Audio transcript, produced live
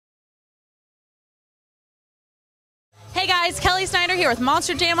Hey guys, Kelly Snyder here with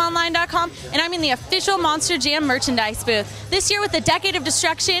MonsterJamOnline.com, and I'm in the official Monster Jam merchandise booth. This year, with the Decade of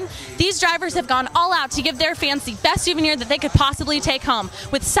Destruction, these drivers have gone all out to give their fans the best souvenir that they could possibly take home.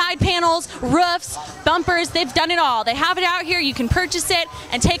 With side panels, roofs, bumpers, they've done it all. They have it out here, you can purchase it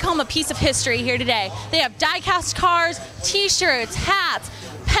and take home a piece of history here today. They have die-cast cars, t-shirts, hats,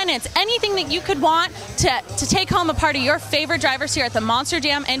 pennants, anything that you could want to take home a part of your favorite drivers here at the Monster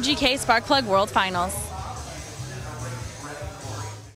Jam NGK Sparkplug World Finals.